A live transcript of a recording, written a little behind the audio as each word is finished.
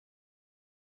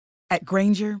At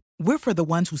Grainger, we're for the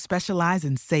ones who specialize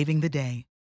in saving the day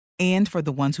and for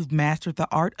the ones who've mastered the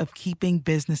art of keeping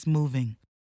business moving.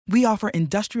 We offer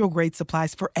industrial-grade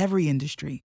supplies for every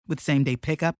industry with same-day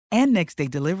pickup and next-day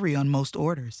delivery on most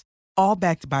orders, all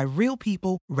backed by real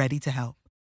people ready to help.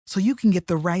 So you can get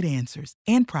the right answers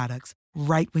and products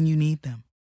right when you need them.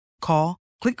 Call,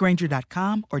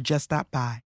 clickgrainger.com, or just stop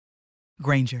by.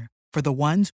 Grainger, for the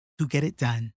ones who get it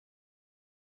done.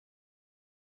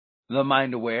 The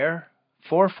Mind Aware,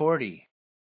 440.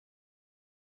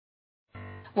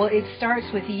 Well, it starts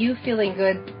with you feeling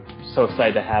good. So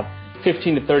excited to have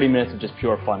 15 to 30 minutes of just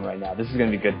pure fun right now. This is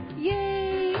going to be good.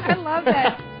 Yay! I love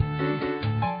that.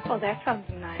 Oh, that sounds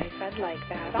nice. I'd like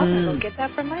that. I'm going to go get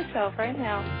that for myself right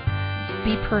now.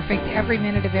 Be perfect every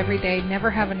minute of every day.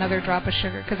 Never have another drop of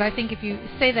sugar. Because I think if you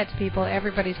say that to people,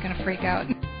 everybody's going to freak out.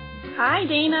 Hi,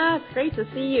 Dana. It's great to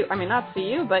see you. I mean, not see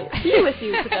you, but be with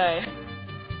you today.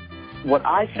 What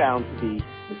I found to be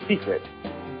the secret.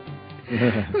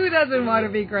 Who doesn't want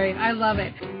to be great? I love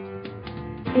it.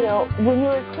 You know, when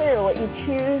you're clear, what you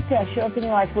choose to show up in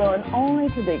your life will, and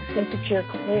only to the extent that you're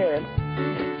clear.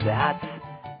 And that's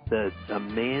the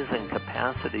amazing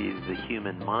capacity of the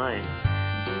human mind.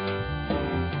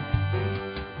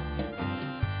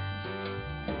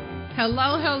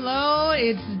 Hello, hello.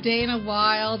 It's Dana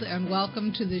Wilde, and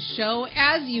welcome to the show.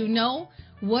 As you know,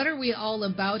 what are we all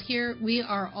about here? We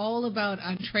are all about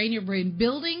on Train Your Brain,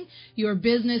 building your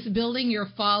business, building your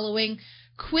following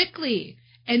quickly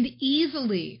and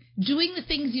easily, doing the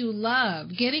things you love,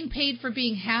 getting paid for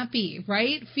being happy,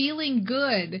 right? Feeling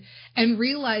good and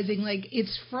realizing like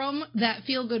it's from that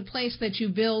feel-good place that you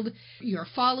build your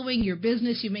following, your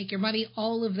business, you make your money,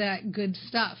 all of that good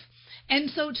stuff. And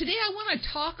so today I want to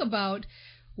talk about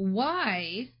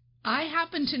why I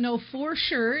happen to know for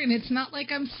sure, and it's not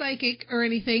like I'm psychic or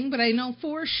anything, but I know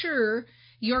for sure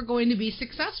you're going to be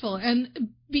successful. And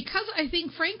because I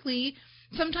think, frankly,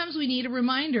 sometimes we need a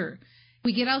reminder.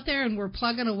 We get out there and we're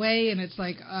plugging away, and it's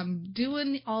like I'm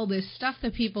doing all this stuff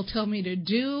that people tell me to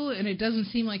do, and it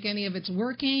doesn't seem like any of it's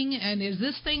working. And is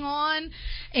this thing on?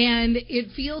 And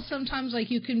it feels sometimes like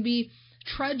you can be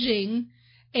trudging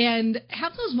and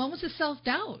have those moments of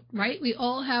self-doubt, right? We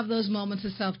all have those moments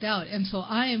of self-doubt. And so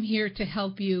I am here to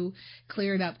help you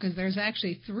clear it up, because there's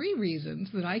actually 3 reasons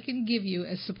that I can give you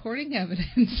as supporting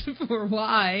evidence for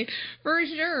why, for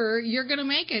sure, you're going to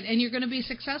make it and you're going to be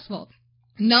successful.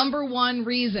 Number 1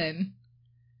 reason,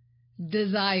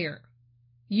 desire.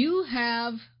 You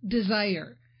have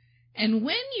desire. And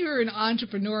when you're an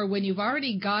entrepreneur, when you've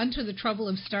already gone to the trouble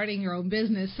of starting your own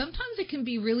business, sometimes it can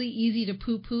be really easy to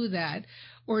poo-poo that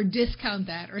or discount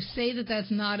that or say that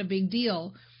that's not a big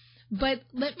deal. But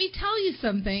let me tell you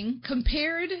something.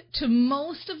 Compared to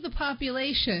most of the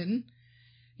population,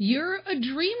 you're a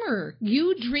dreamer.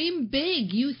 You dream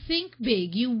big. You think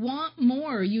big. You want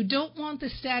more. You don't want the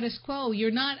status quo.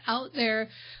 You're not out there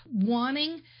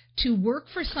wanting to work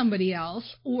for somebody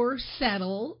else or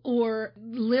settle or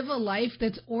live a life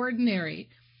that's ordinary.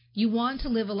 You want to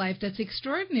live a life that's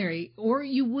extraordinary, or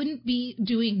you wouldn't be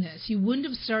doing this. You wouldn't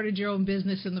have started your own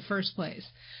business in the first place.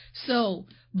 So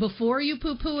before you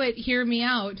poo-poo it, hear me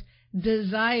out.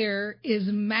 Desire is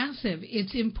massive.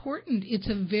 It's important. It's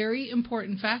a very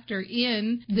important factor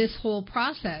in this whole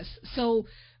process. So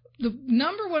the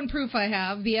number 1 proof I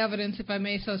have, the evidence, if I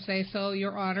may so say so,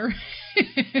 Your Honor,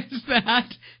 is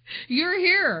that you're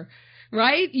here,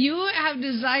 right? You have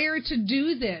desire to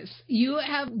do this. You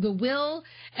have the will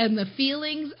and the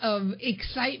feelings of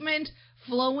excitement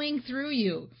flowing through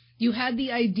you. You had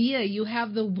the idea. You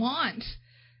have the want,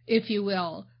 if you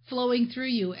will, flowing through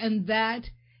you. And that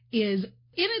is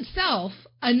in itself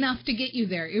enough to get you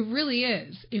there. It really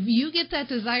is. If you get that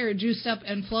desire juiced up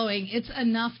and flowing, it's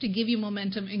enough to give you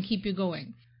momentum and keep you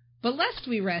going. But lest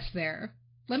we rest there,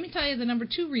 let me tell you the number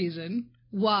 2 reason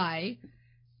why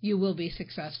you will be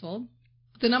successful.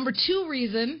 The number 2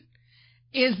 reason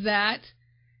is that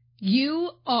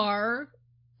you are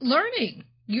learning.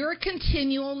 You're a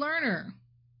continual learner.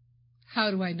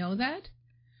 How do I know that?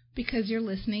 Because you're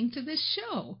listening to this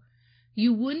show.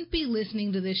 You wouldn't be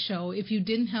listening to this show if you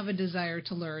didn't have a desire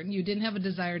to learn. You didn't have a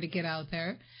desire to get out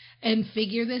there and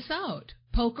figure this out,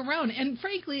 poke around. And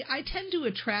frankly, I tend to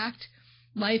attract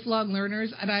lifelong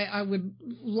learners, and I would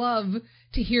love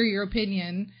to hear your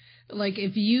opinion. Like,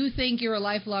 if you think you're a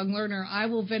lifelong learner, I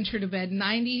will venture to bet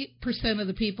 90% of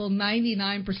the people,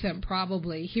 99%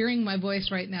 probably, hearing my voice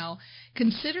right now,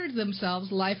 consider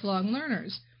themselves lifelong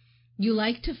learners. You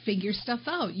like to figure stuff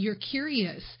out. You're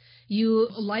curious. You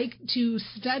like to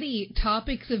study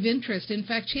topics of interest. In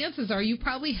fact, chances are you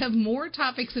probably have more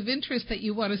topics of interest that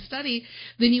you want to study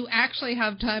than you actually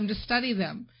have time to study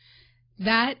them.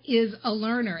 That is a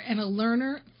learner, and a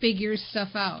learner figures stuff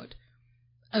out.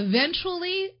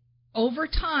 Eventually, over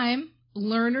time,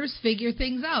 learners figure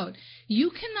things out.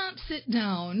 You cannot sit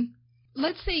down.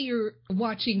 Let's say you're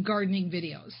watching gardening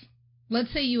videos.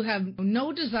 Let's say you have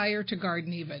no desire to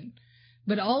garden even,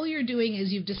 but all you're doing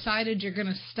is you've decided you're going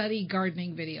to study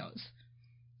gardening videos.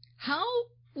 How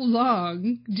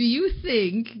long do you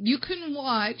think you can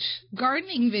watch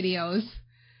gardening videos?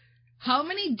 How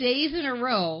many days in a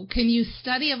row can you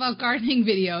study about gardening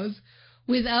videos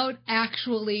without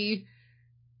actually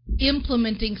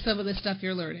implementing some of the stuff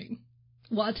you're learning?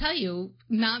 Well, I'll tell you,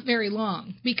 not very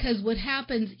long, because what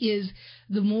happens is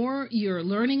the more you're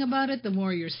learning about it, the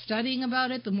more you're studying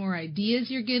about it, the more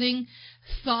ideas you're getting,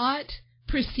 thought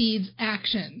precedes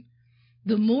action.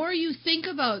 The more you think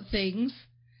about things,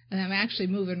 and I'm actually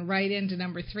moving right into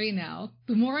number 3 now,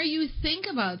 the more you think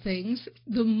about things,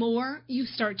 the more you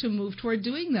start to move toward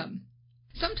doing them.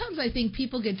 Sometimes I think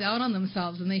people get down on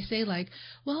themselves and they say like,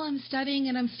 well, I'm studying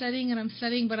and I'm studying and I'm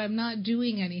studying, but I'm not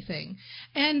doing anything.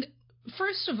 And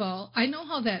first of all, I know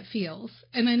how that feels,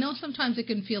 and I know sometimes it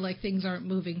can feel like things aren't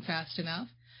moving fast enough.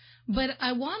 But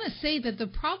I want to say that the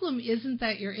problem isn't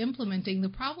that you're implementing. The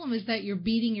problem is that you're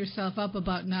beating yourself up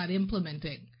about not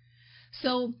implementing.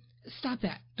 So stop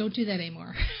that. Don't do that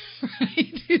anymore.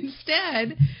 Right?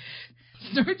 Instead,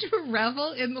 start to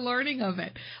revel in the learning of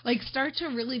it. Like, start to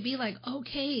really be like,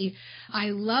 okay,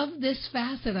 I love this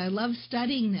facet. I love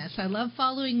studying this. I love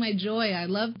following my joy. I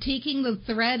love taking the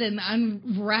thread and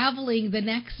unraveling the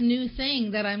next new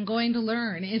thing that I'm going to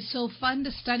learn. It's so fun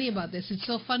to study about this. It's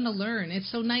so fun to learn.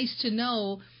 It's so nice to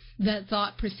know that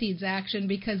thought precedes action,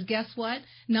 because guess what?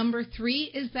 Number 3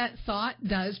 is that thought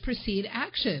does precede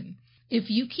action.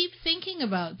 If you keep thinking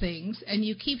about things and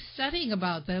you keep studying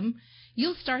about them,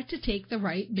 you'll start to take the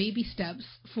right baby steps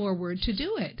forward to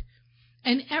do it.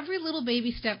 And every little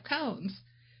baby step counts.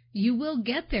 You will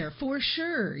get there for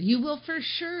sure. You will for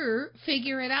sure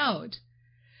figure it out.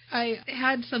 I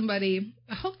had somebody,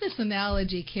 I hope this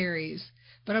analogy carries,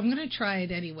 but I'm going to try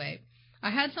it anyway. I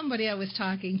had somebody I was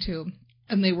talking to,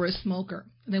 and they were a smoker.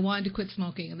 They wanted to quit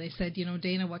smoking, and they said,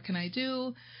 Dana, what can I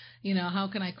do? How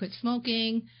can I quit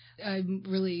smoking? I'm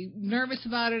really nervous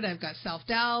about it. I've got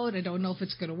self-doubt. I don't know if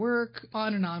it's going to work,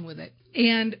 on and on with it.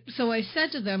 And so I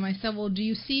said to them, well, do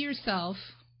you see yourself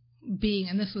being,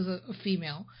 and this was a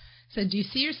female, said, do you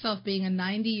see yourself being a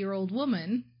 90-year-old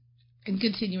woman and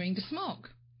continuing to smoke?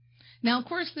 Now, of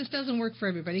course, this doesn't work for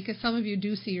everybody, because some of you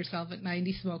do see yourself at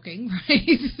 90 smoking,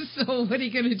 right? So what are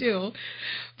you going to do?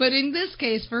 But in this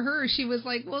case, for her, she was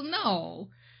like, well, no.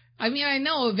 I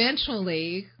know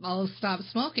eventually I'll stop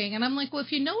smoking. And I'm like, well,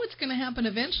 if you know it's going to happen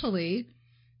eventually,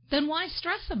 then why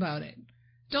stress about it?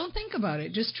 Don't think about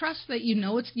it. Just trust that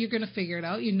you're going to figure it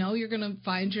out. You're going to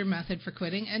find your method for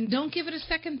quitting, and don't give it a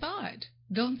second thought.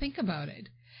 Don't think about it.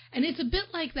 And it's a bit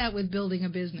like that with building a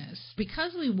business.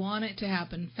 Because we want it to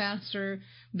happen faster,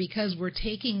 because we're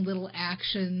taking little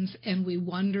actions and we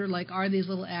wonder, are these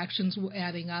little actions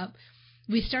adding up?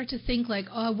 We start to think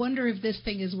I wonder if this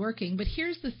thing is working. But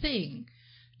here's the thing.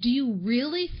 Do you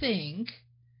really think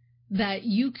that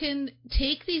you can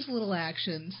take these little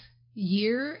actions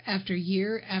year after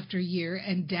year after year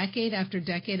and decade after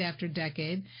decade after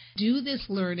decade, do this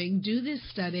learning, do this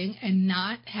studying, and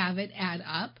not have it add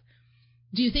up?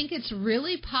 Do you think it's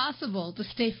really possible to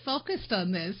stay focused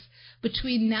on this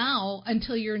between now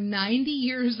until you're 90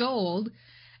 years old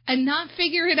and not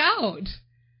figure it out?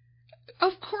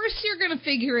 Of course you're going to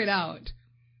figure it out.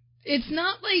 It's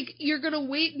not like you're going to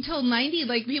wait until 90.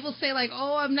 Like people say I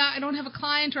don't have a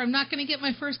client, or I'm not going to get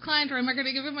my first client, or am I going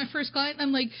to give it my first client? And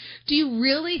I'm like, do you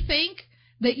really think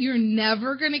that you're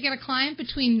never going to get a client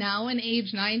between now and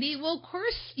age 90? Well, of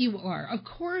course you are. Of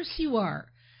course you are.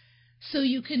 So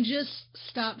you can just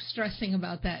stop stressing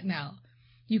about that now.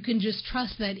 You can just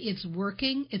trust that it's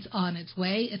working, it's on its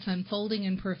way, it's unfolding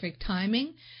in perfect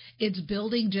timing, it's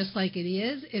building just like it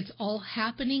is, it's all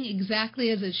happening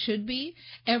exactly as it should be.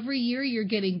 Every year you're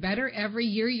getting better, every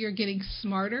year you're getting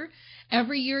smarter,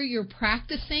 every year you're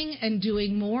practicing and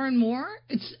doing more and more.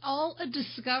 It's all a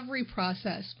discovery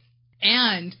process.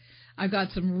 And I've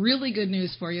got some really good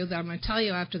news for you that I'm going to tell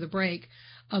you after the break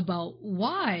about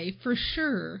why, for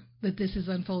sure, that this is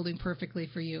unfolding perfectly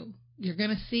for you. You're going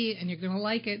to see and you're going to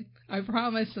like it. I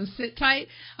promise. So sit tight.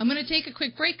 I'm going to take a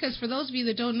quick break because for those of you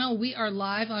that don't know, we are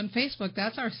live on Facebook.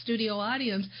 That's our studio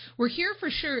audience. We're here for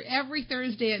sure every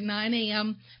Thursday at 9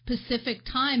 a.m. Pacific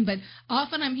time, but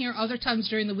often I'm here other times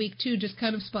during the week too, just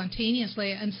kind of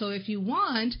spontaneously. And so if you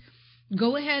want,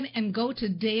 go ahead and go to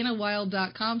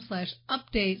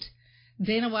danawilde.com/update,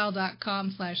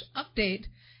 danawilde.com/update,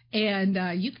 And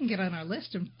you can get on our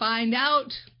list and find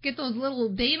out, get those little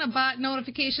DanaBot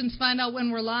notifications, find out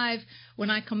when we're live. When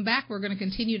I come back, we're going to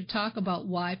continue to talk about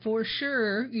why, for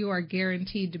sure, you are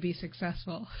guaranteed to be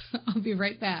successful. I'll be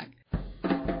right back.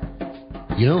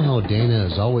 You know how Dana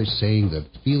is always saying that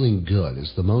feeling good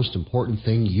is the most important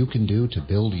thing you can do to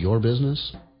build your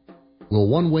business? Well,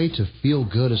 one way to feel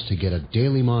good is to get a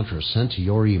daily mantra sent to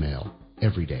your email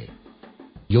every day.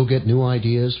 You'll get new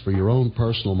ideas for your own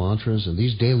personal mantras, and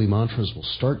these daily mantras will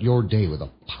start your day with a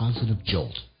positive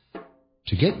jolt.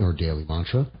 To get your daily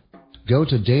mantra, go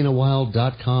to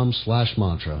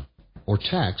danawilde.com/mantra or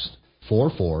text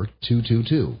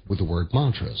 44222 with the word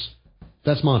mantras.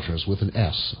 That's mantras with an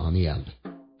S on the end.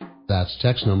 That's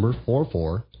text number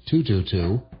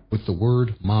 44222 with the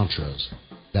word mantras.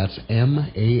 That's MANTRAS.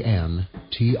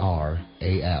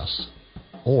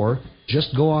 Or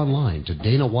just go online to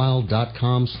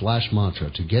danawilde.com/mantra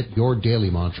to get your daily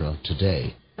mantra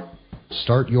today.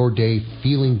 Start your day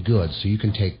feeling good so you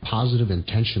can take positive,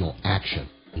 intentional action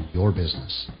in your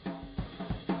business.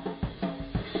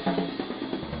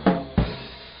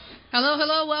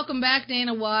 Hello, welcome back.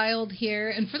 Dana Wilde here.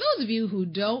 And for those of you who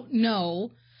don't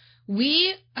know,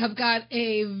 we have got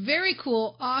a very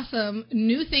cool, awesome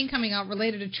new thing coming out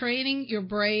related to training your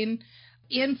brain,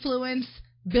 influence,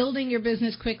 building your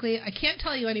business quickly. I can't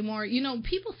tell you anymore. You know,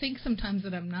 people think sometimes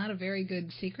that I'm not a very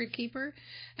good secret keeper,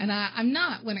 and I'm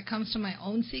not when it comes to my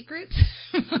own secrets.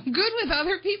 I'm good with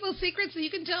other people's secrets, so you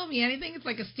can tell me anything. It's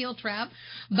like a steel trap.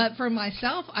 But for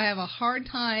myself, I have a hard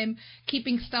time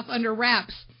keeping stuff under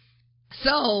wraps.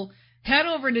 So head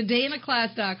over to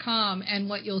danaclass.com, and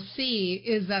what you'll see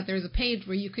is that there's a page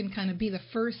where you can kind of be the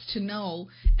first to know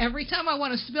every time I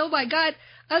want to spill my gut,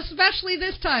 especially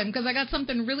this time, because I got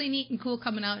something really neat and cool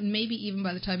coming out, and maybe even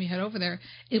by the time you head over there,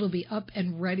 it'll be up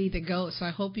and ready to go. So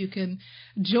I hope you can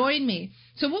join me.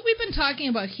 So what we've been talking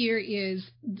about here is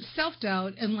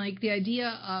self-doubt and like the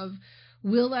idea of,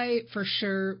 will I for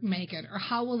sure make it? Or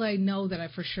how will I know that I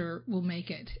for sure will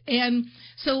make it? And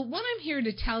so what I'm here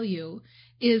to tell you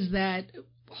is that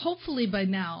hopefully by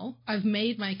now I've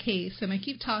made my case, and I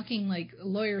keep talking like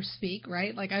lawyers speak,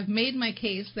 right? Like I've made my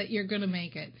case that you're going to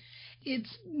make it.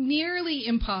 It's nearly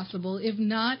impossible, if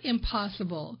not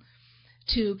impossible,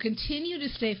 to continue to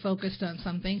stay focused on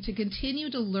something, to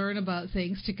continue to learn about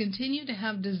things, to continue to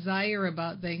have desire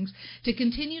about things, to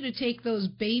continue to take those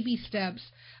baby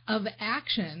steps of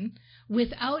action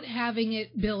without having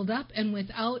it build up and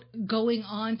without going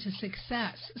on to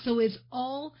success. So it's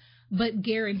all but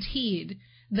guaranteed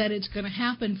that it's going to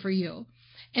happen for you.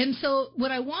 And so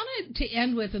what I wanted to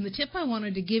end with, and the tip I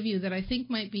wanted to give you that I think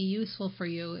might be useful for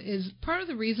you, is part of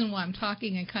the reason why I'm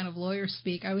talking in kind of lawyer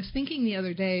speak. I was thinking the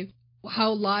other day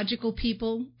how logical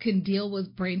people can deal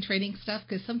with brain training stuff,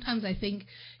 because sometimes I think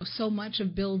so much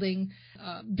of building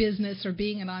business or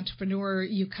being an entrepreneur,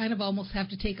 you kind of almost have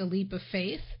to take a leap of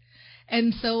faith.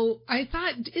 And so I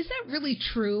thought, is that really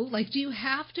true? Like, do you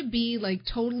have to be like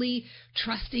totally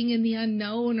trusting in the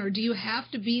unknown, or do you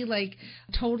have to be like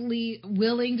totally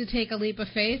willing to take a leap of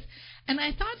faith? And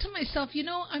I thought to myself, you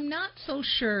know, I'm not so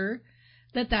sure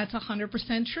that that's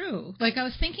 100% true. Like, I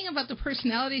was thinking about the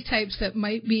personality types that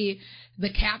might be the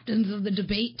captains of the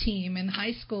debate team in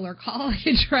high school or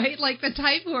college, right? Like the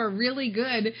type who are really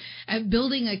good at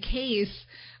building a case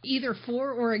either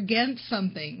for or against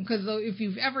something. Because if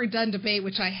you've ever done debate,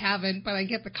 which I haven't, but I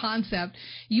get the concept,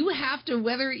 you have to,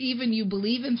 whether even you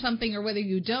believe in something or whether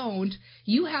you don't,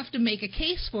 you have to make a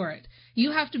case for it.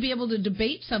 You have to be able to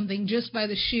debate something just by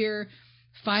the sheer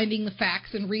finding the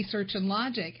facts and research and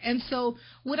logic. And so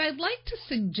what I'd like to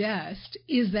suggest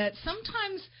is that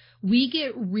sometimes we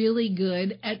get really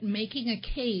good at making a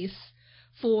case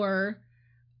for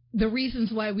the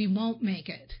reasons why we won't make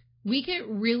it. We get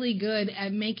really good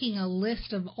at making a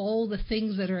list of all the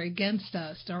things that are against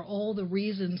us or all the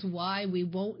reasons why we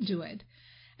won't do it.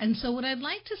 And so what I'd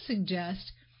like to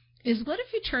suggest is, what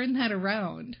if you turn that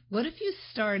around? What if you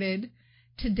started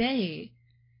today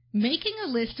making a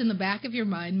list in the back of your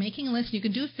mind, making a list? You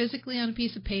can do it physically on a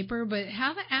piece of paper, but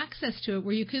have access to it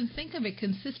where you can think of it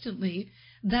consistently,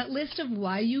 that list of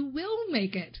why you will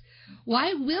make it.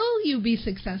 Why will you be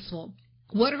successful?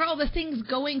 What are all the things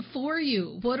going for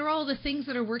you? What are all the things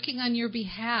that are working on your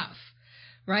behalf,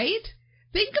 right?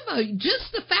 Think about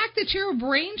just the fact that you're a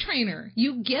brain trainer.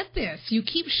 You get this. You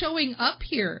keep showing up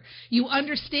here. You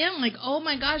understand, like, oh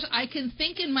my gosh, I can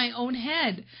think in my own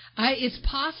head. It's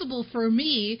possible for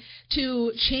me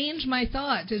to change my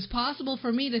thoughts. It's possible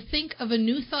for me to think of a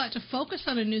new thought, to focus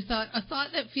on a new thought, a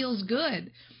thought that feels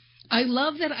good. I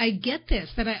love that I get this,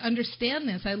 that I understand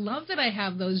this. I love that I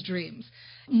have those dreams.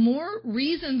 more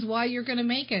reasons why you're going to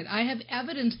make it. I have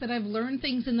evidence that I've learned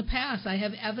things in the past. I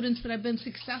have evidence that I've been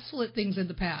successful at things in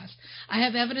the past. I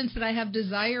have evidence that I have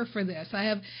desire for this. I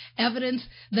have evidence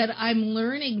that I'm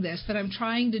learning this, that I'm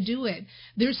trying to do it.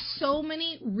 There's so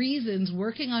many reasons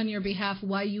working on your behalf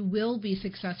why you will be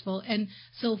successful, and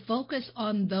so focus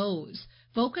on those.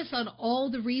 Focus on all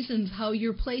the reasons how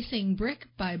you're placing brick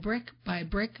by brick by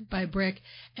brick by brick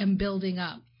and building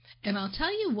up. And I'll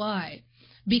tell you why.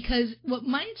 Because what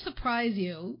might surprise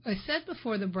you, I said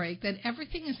before the break that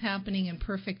everything is happening in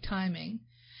perfect timing.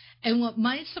 And what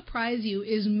might surprise you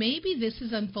is maybe this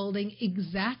is unfolding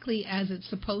exactly as it's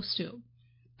supposed to.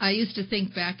 I used to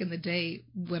think back in the day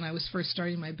when I was first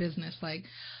starting my business, like,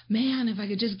 man, if I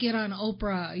could just get on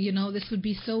Oprah, this would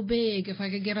be so big if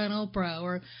I could get on Oprah.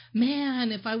 Or,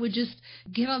 man, if I would just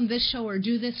get on this show or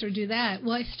do this or do that.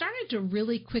 Well, I started to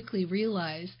really quickly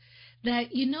realize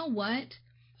that, you know what?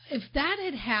 If that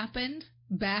had happened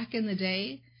back in the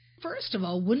day, first of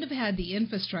all, wouldn't have had the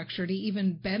infrastructure to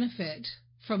even benefit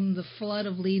from the flood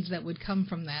of leads that would come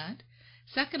from that.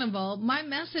 Second of all, my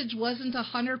message wasn't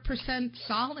 100%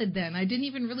 solid then. I didn't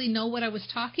even really know what I was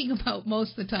talking about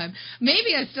most of the time.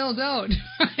 Maybe I still don't,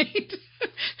 right?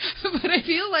 But I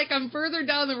feel like I'm further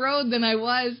down the road than I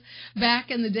was back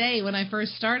in the day when I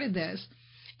first started this.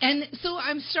 And so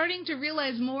I'm starting to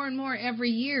realize more and more every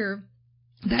year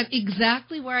that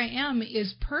exactly where I am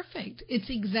is perfect. It's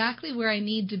exactly where I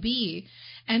need to be.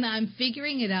 And I'm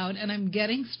figuring it out, and I'm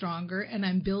getting stronger, and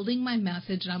I'm building my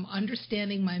message, and I'm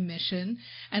understanding my mission,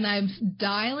 and I'm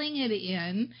dialing it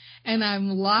in, and I'm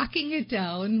locking it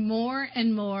down more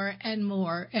and more and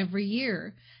more every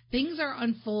year. Things are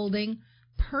unfolding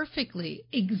perfectly,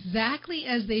 exactly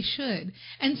as they should.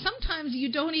 And sometimes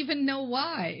you don't even know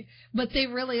why, but they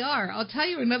really are. I'll tell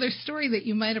you another story that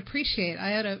you might appreciate. I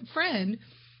had a friend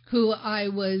who I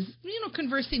was,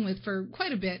 conversing with for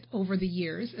quite a bit over the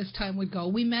years as time would go.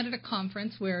 We met at a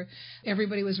conference where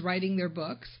everybody was writing their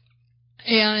books.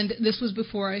 And this was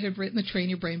before I had written the Train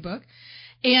Your Brain book.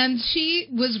 And she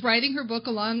was writing her book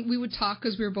along. We would talk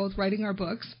because we were both writing our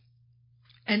books.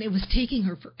 And it was taking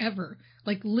her forever,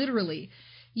 like literally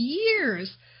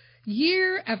years.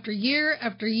 Year after year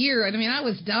after year. And I mean, I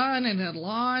was done and had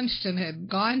launched and had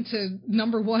gone to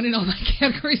number one in all my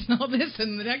categories and all this,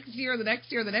 and the next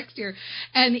year.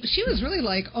 And she was really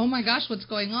like, oh my gosh, what's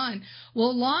going on? Well,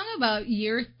 along about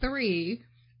year 3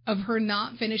 of her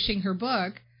not finishing her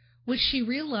book, what she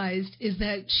realized is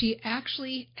that she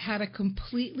actually had a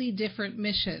completely different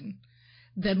mission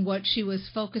than what she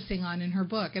was focusing on in her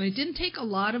book. And it didn't take a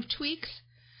lot of tweaks,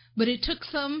 but it took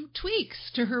some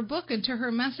tweaks to her book and to her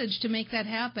message to make that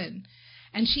happen.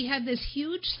 And she had this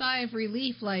huge sigh of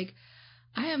relief, like,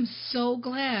 I am so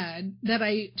glad that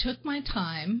I took my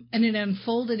time and it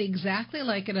unfolded exactly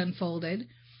like it unfolded,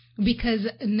 because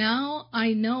now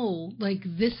I know, like,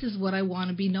 this is what I want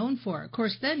to be known for. Of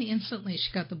course, then instantly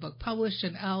she got the book published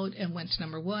and out and went to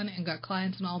number 1 and got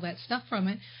clients and all that stuff from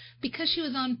it because she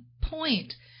was on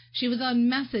point. She was on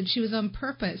message. She was on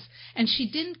purpose. And she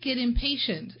didn't get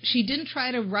impatient. She didn't try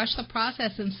to rush the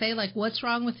process and say, like, what's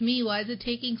wrong with me? Why is it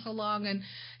taking so long? And,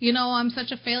 I'm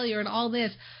such a failure and all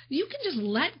this. You can just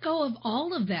let go of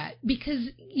all of that, because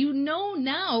you know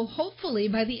now, hopefully,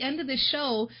 by the end of the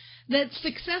show, that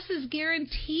success is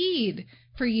guaranteed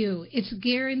for you. It's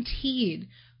guaranteed.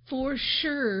 For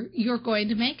sure, you're going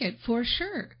to make it. For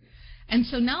sure. And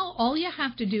so now all you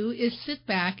have to do is sit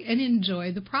back and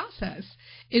enjoy the process.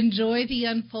 Enjoy the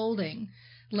unfolding.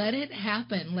 Let it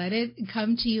happen. Let it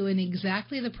come to you in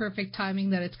exactly the perfect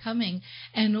timing that it's coming.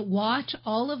 And watch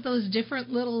all of those different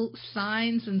little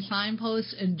signs and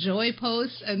signposts and joy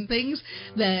posts and things,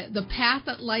 the path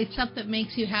that lights up that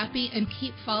makes you happy, and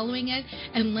keep following it.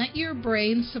 And let your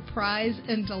brain surprise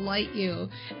and delight you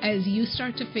as you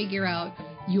start to figure out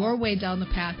your way down the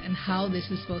path and how this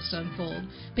is supposed to unfold.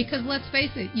 Because let's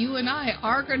face it, you and I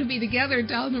are going to be together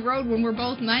down the road when we're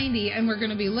both 90, and we're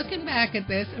going to be looking back at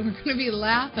this, and we're going to be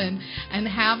laughing and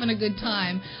having a good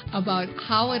time about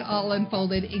how it all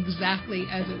unfolded exactly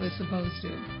as it was supposed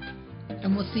to.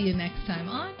 And we'll see you next time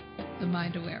on The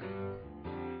Mind Aware.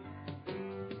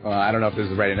 I don't know if this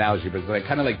is the right analogy, but it's like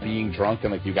kind of like being drunk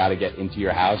and like you got to get into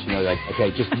your house. Like,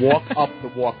 okay, just walk up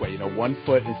the walkway. One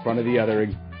foot in front of the other.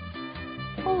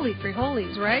 Holy free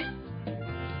holies, right?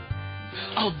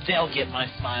 Oh, they'll get my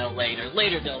smile later.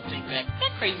 Later they'll think that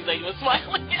crazy lady was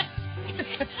smiling at me.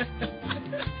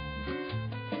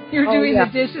 You're doing the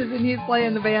dishes and he's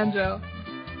playing the banjo.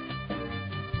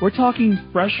 We're talking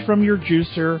fresh from your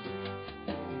juicer.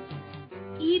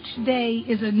 Each day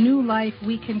is a new life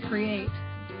we can create.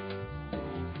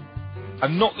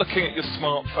 and not looking at your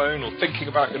smartphone or thinking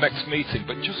about your next meeting,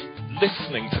 but just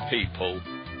listening to people.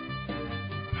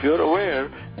 If you're aware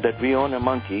that we own a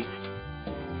monkey,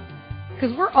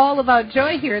 because we're all about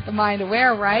joy here at the Mind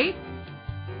Aware, right?